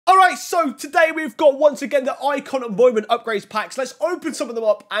Alright, so today we've got once again the Icon Moment Upgrades packs. Let's open some of them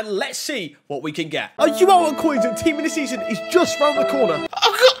up and let's see what we can get. Are you out on coins and team mini-season is just round the corner?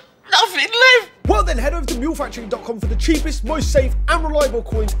 I've got nothing left! Well then, head over to mulefactory.com for the cheapest, most safe and reliable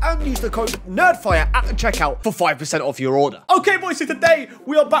coins and use the code NerdFire at the checkout for 5% off your order. Okay boys, so today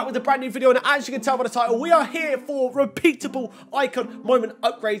we are back with a brand new video, and as you can tell by the title, we are here for repeatable Icon Moment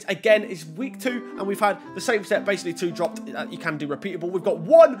Upgrades. Again, it's week 2 and we've had the same set, basically 2 dropped. You can do repeatable. We've got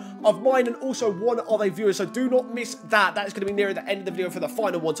one of mine and also one of a viewer, so do not miss that. That is going to be near the end of the video for the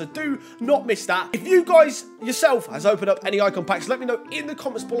final one, so do not miss that. If you guys yourself has opened up any Icon packs, let me know in the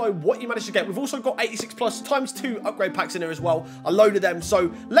comments below what you managed to get. We've also got 86 plus times 2 upgrade packs in there as well, a load of them,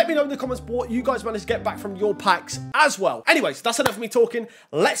 so let me know in the comments what you guys managed to get back from your packs as well. Anyways, that's enough of me talking.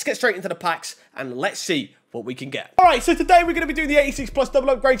 Let's get straight into the packs and let's see what we can get. Alright, so today we're going to be doing the 86 plus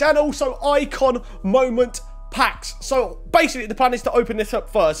double upgrades and also Icon Moment packs. So basically the plan is to open this up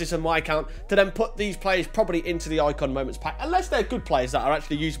first, this is my account, to then put these players probably into the Icon Moments pack, unless they're good players that are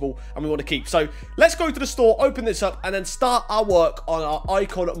actually usable and we want to keep. So let's go to the store, open this up, and then start our work on our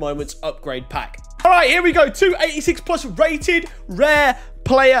Icon Moments upgrade pack. Alright, here we go. 286 plus rated rare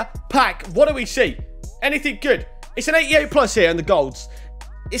player pack. What do we see? Anything good? It's an 88 plus here in the golds.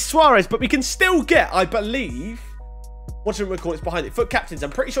 It's Suarez, but we can still get, I believe, what's it called? It's behind it. Foot captains. I'm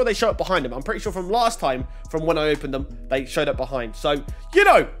pretty sure they show up behind them. I'm pretty sure from last time, from when I opened them, they showed up behind. So, you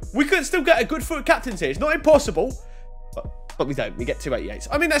know, we could still get a good foot captains here. It's not impossible, but we don't. We get 288s.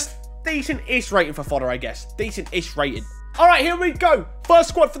 I mean, that's decent-ish rating for fodder, I guess. Decent-ish rating. All right, here we go. First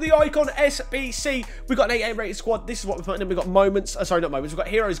squad for the Icon SBC. We've got an 88 rated squad. This is what we're putting in. We've got Moments. Sorry, not Moments. We've got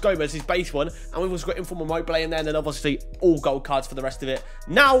Heroes Gomez, his base one. And we've also got Informal Mobley in there. And then obviously all gold cards for the rest of it.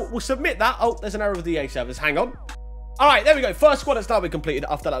 Now, we'll submit that. Oh, there's an error with the EA servers. Hang on. All right, there we go. First squad has now been completed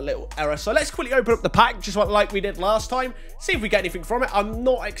after that little error. So let's quickly open up the pack, just like we did last time. See if we get anything from it. I'm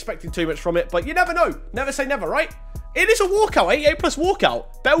not expecting too much from it, but you never know. Never say never, right? It is a walkout. 88 plus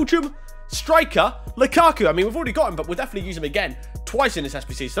walkout. Belgium striker Lukaku. I mean, we've already got him, but we'll definitely use him again twice in this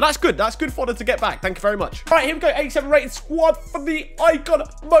SBC, so that's good. That's good fodder to get back. Thank you very much. All right, here we go. 87 rated squad for the Icon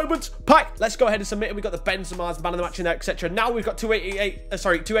Moments pack. Let's go ahead and submit it. We've got the Benzema's, man of the match in there, etc. Now we've got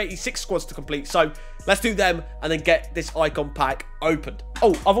 286 squads to complete, so let's do them and then get this Icon pack opened.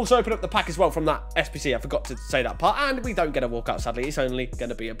 Oh, I've also opened up the pack as well from that SBC. I forgot to say that part, and we don't get a walkout, sadly. It's only going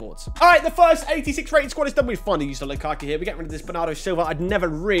to be a boards. All right, the first 86 rated squad is done. We've finally used a Lukaku here. We get rid of this Bernardo Silva. I'd never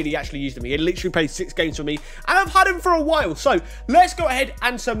really actually used him. He literally played 6 games for me, and I've had him for a while. So let's go ahead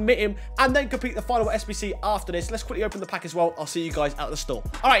and submit him and then complete the final SBC after this. Let's quickly open the pack as well. I'll see you guys at the store.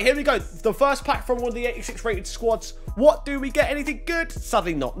 All right, here we go. The first pack from one of the 86 rated squads. What do we get? Anything good?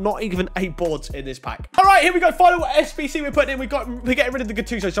 Sadly not. Not even 8 boards in this pack. All right, here we go. Final SBC we're putting in. We're getting rid of the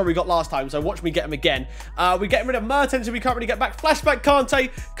Gattuso, sorry, we got last time, so watch me get him again. We're getting rid of Mertens, who we can't really get back. Flashback Kante,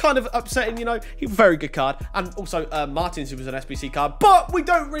 kind of upsetting, you know. He's a very good card. And also Martins, who was an SBC card, but we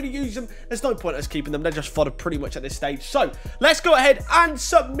don't really use them. There's no point in us keeping them. They're just fodder pretty much at this stage. So let's go ahead and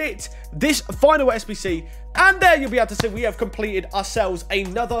submit this final SBC. And there you'll be able to see we have completed ourselves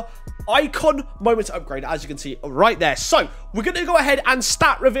another Icon Moments upgrade, as you can see right there. So we're going to go ahead and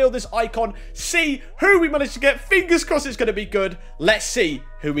stat reveal this Icon, see who we managed to get. Fingers crossed it's going to be good. Let's see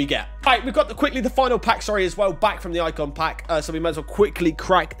who we get. All right, we've got the final pack, sorry, as well, back from the Icon pack. So we might as well quickly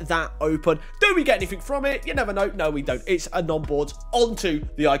crack that open. Do we get anything from it? You never know. No, we don't. It's a non-boards onto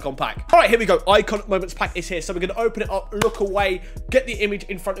the Icon pack. All right, here we go. Icon Moments pack is here. So we're going to open it up, look away, get the image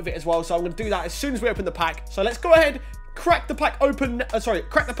in front of it as well. So I'm going to do that as soon as we open the pack. So let's go ahead, crack the pack open.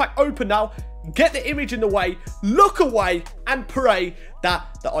 Crack the pack open now. Get the image in the way, look away, and pray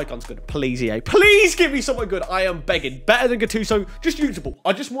that the Icon's good. Please, EA. Please give me someone good. I am begging. Better than Gattuso. Just usable.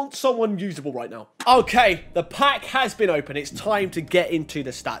 I just want someone usable right now. Okay, the pack has been open. It's time to get into the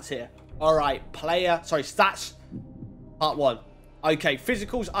stats here. All right, stats, part 1. Okay,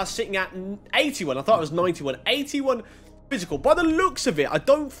 physicals are sitting at 81. I thought it was 91. 81 physical. By the looks of it, I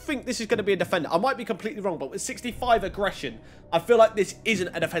don't think this is going to be a defender. I might be completely wrong, but with 65 aggression, I feel like this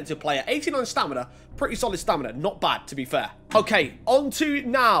isn't a defensive player. 89 stamina, pretty solid stamina. Not bad, to be fair. Okay, on to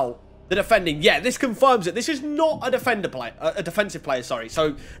now the defending. Yeah, this confirms it. This is not a defensive player, sorry.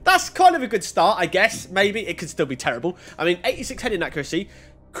 So that's kind of a good start, I guess. Maybe it could still be terrible. I mean, 86 heading accuracy.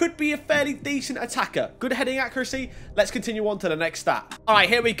 Could be a fairly decent attacker. Good heading accuracy. Let's continue on to the next stat. All right,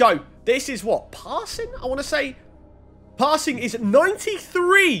 here we go. This is what? Passing? I want to say passing is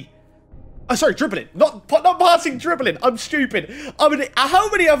 93. Oh, sorry, dribbling. Not passing, dribbling. I'm stupid. I mean, how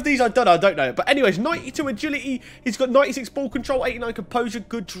many of these I've done, I don't know. But anyways, 92 agility. He's got 96 ball control, 89 composure,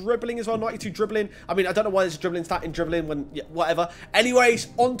 good dribbling as well, 92 dribbling. I mean, I don't know why there's a dribbling stat in dribbling when, yeah, whatever. Anyways,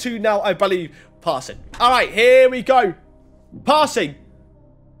 on to now, I believe, passing. All right, here we go. Passing.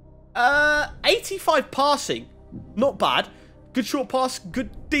 85 passing. Not bad. Good short pass.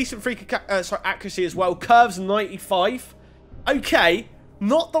 Good, decent free kick accuracy as well. Curves 95. Okay.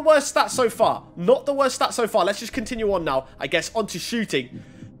 Not the worst stats so far. Not the worst stats so far. Let's just continue on now. I guess onto shooting.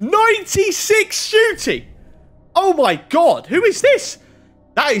 96 shooting. Oh my god. Who is this?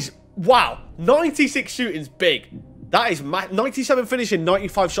 That is... Wow. 96 shooting's big. That is... 97 finishing,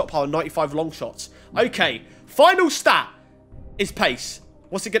 95 shot power, 95 long shots. Okay. Final stat is pace.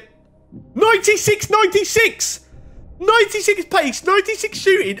 What's it get? 96, 96! 96 pace, 96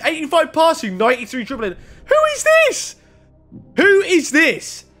 shooting, 85 passing, 93 dribbling. Who is this? Who is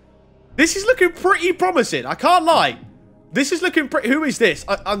this? This is looking pretty promising. I can't lie. This is looking pretty... Who is this?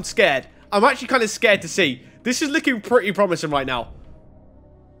 I'm scared. I'm actually kind of scared to see. This is looking pretty promising right now.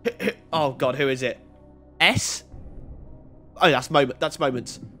 Oh, God. Who is it? S? Oh, that's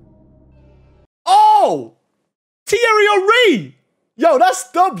Moments. Oh! Thierry Henry! Yo,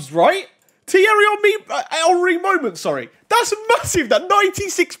 that's dubs, right? Thierry Henry Moments, sorry. That's massive, that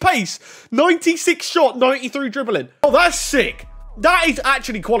 96 pace, 96 shot, 93 dribbling. Oh, that's sick. That is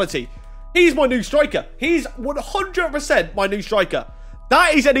actually quality. He's my new striker. He's 100% my new striker.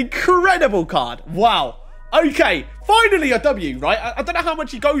 That is an incredible card. Wow. Okay, finally a W, right? I don't know how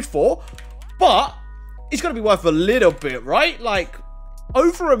much he goes for, but it's going to be worth a little bit, right? Like,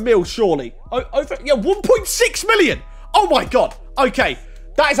 over $1 million, surely. Yeah, 1.6 million. Oh my God. Okay.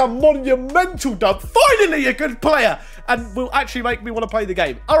 That is a monumental dub. Finally, a good player. And will actually make me want to play the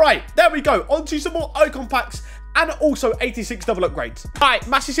game. All right, there we go. On to some more icon packs and also 86 double upgrades. All right,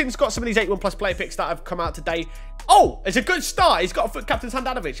 Massison's got some of these 81 plus player picks that have come out today. Oh, it's a good start. He's got a foot captain's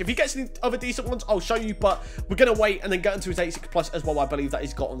Handanovic. If he gets any other decent ones, I'll show you. But we're going to wait and then get into his 86 plus as well, I believe, that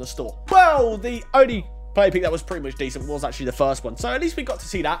he's got on the store. Well, the only player pick that was pretty much decent was actually the first one. So at least we got to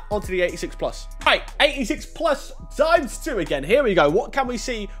see that. Onto the 86 plus. Right, 86 plus times 2 again. Here we go. What can we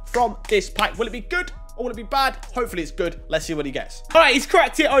see from this pack? Will it be good or will it be bad? Hopefully it's good. Let's see what he gets. All right, he's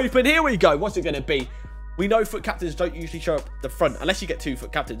cracked it open. Here we go. What's it going to be? We know foot captains don't usually show up the front unless you get 2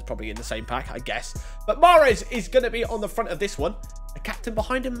 foot captains probably in the same pack, I guess. But Mahrez is going to be on the front of this one. A captain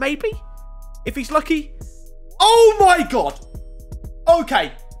behind him, maybe? If he's lucky. Oh my God.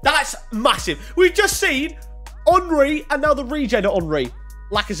 Okay. That's massive. We've just seen Henry and now the regen of Henry.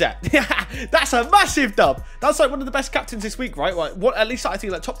 Lacazette. That's a massive dub. That's like one of the best captains this week, right? Like, what, at least I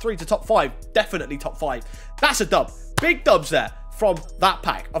think like top 3 to top 5. Definitely top 5. That's a dub. Big dubs there from that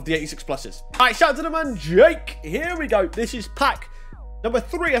pack of the 86 pluses. All right, shout out to the man Jake. Here we go. This is pack number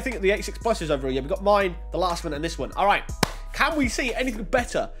 3, I think, of the 86 pluses over here. We've got mine, the last one, and this one. All right. Can we see anything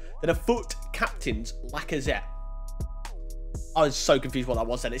better than a foot captain's Lacazette? I was so confused what that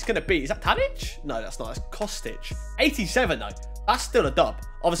was then. It's going to be... Is that Tadic? No, that's not. That's Kostic. 87, though. That's still a dub.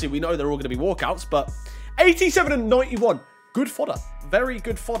 Obviously, we know they're all going to be walkouts, but 87 and 91. Good fodder. Very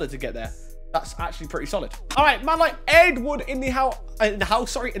good fodder to get there. That's actually pretty solid. All right, man like Edward in the house... In the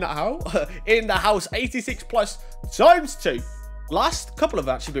house, 86 plus times 2. Last couple have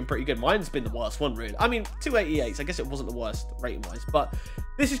actually been pretty good. Mine's been the worst one, really. I mean, 288s. I guess it wasn't the worst rating-wise, but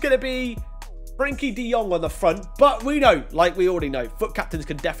this is going to be... Frankie de Jong on the front, but we know, like we already know, foot captains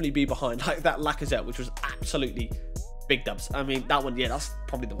can definitely be behind, like that Lacazette, which was absolutely big dubs. I mean, that one, yeah, that's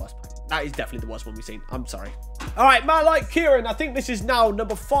probably the worst pack. That is definitely the worst one we've seen. I'm sorry. All right, man like Kieran, I think this is now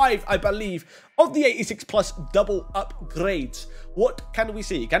number 5, I believe, of the 86 plus double upgrades. What can we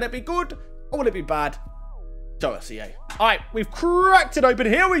see? Can it be good or will it be bad? Show us, EA. All right, we've cracked it open.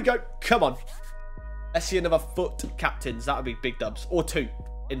 Here we go. Come on. Let's see another foot captains. That would be big dubs, or 2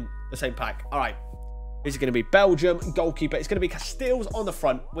 in the same pack. All right. Is it going to be Belgium goalkeeper? It's going to be Castells on the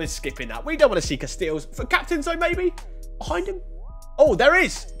front. We're skipping that. We don't want to see Castells. For captains, though, maybe? Behind him? Oh, there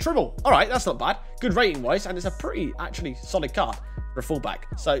is. Trimble. All right, that's not bad. Good rating-wise, and it's a pretty, actually, solid card for a fullback.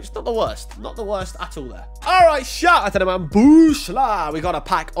 So it's not the worst. Not the worst at all there. All right, shout out to the man Bushla. We got a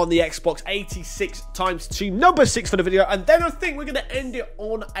pack on the Xbox 86 times 2, number 6 for the video. And then I think we're going to end it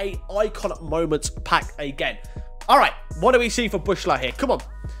on a Icon Moments pack again. All right, what do we see for Bushla here? Come on.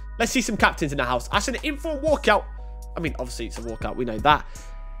 Let's see some captains in the house. That's an inform walkout. I mean, obviously, it's a walkout. We know that.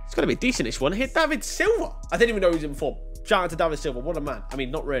 It's going to be a decentish one here. David Silva. I didn't even know he was in form. Shout out to David Silva. What a man. I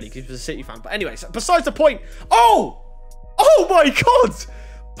mean, not really, because he was a City fan. But anyways, besides the point. Oh! Oh, my God!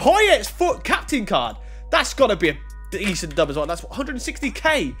 Poyet's foot captain card. That's got to be a decent dub as well. That's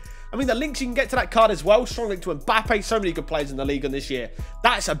 160k. I mean, the links you can get to that card as well. Strong link to Mbappe. So many good players in the league on this year.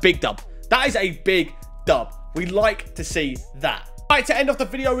 That's a big dub. That is a big dub. We like to see that. Right, to end off the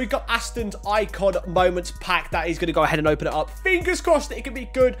video, we've got Aston's Icon Moments pack that he's going to go ahead and open it up. Fingers crossed that it can be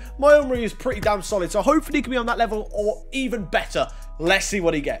good. My Henry is pretty damn solid, so hopefully he can be on that level or even better. Let's see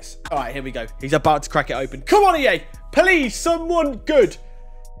what he gets. All right, here we go. He's about to crack it open. Come on, EA. Please, someone good.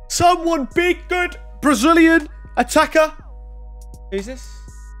 Someone big, good, Brazilian attacker. Who's this?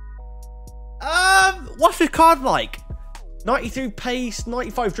 What's his card like? 92 pace,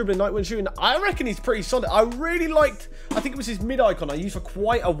 95 dribbling, 91 shooting. I reckon he's pretty solid. I really liked, I think it was his mid icon I used for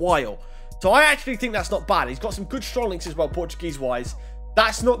quite a while. So I actually think that's not bad. He's got some good strong links as well, Portuguese-wise.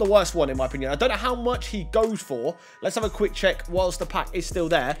 That's not the worst one, in my opinion. I don't know how much he goes for. Let's have a quick check whilst the pack is still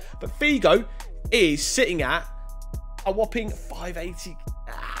there. But Figo is sitting at a whopping 580.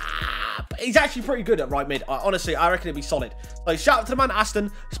 But he's actually pretty good at right mid. Honestly, I reckon it'd be solid. So shout out to the man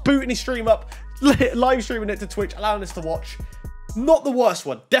Aston, booting his stream up, live streaming it to Twitch, allowing us to watch. Not the worst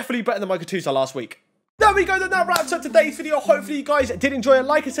one. Definitely better than my Gattuso last week. There we go, that now wraps up today's video. Hopefully you guys did enjoy it.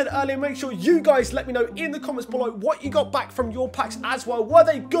 Like I said earlier, make sure you guys let me know in the comments below what you got back from your packs as well. Were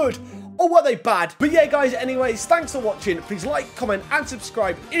they good or were they bad? But yeah, guys, anyways, thanks for watching. Please like, comment, and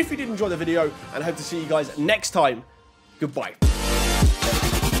subscribe if you did enjoy the video, and hope to see you guys next time. Goodbye.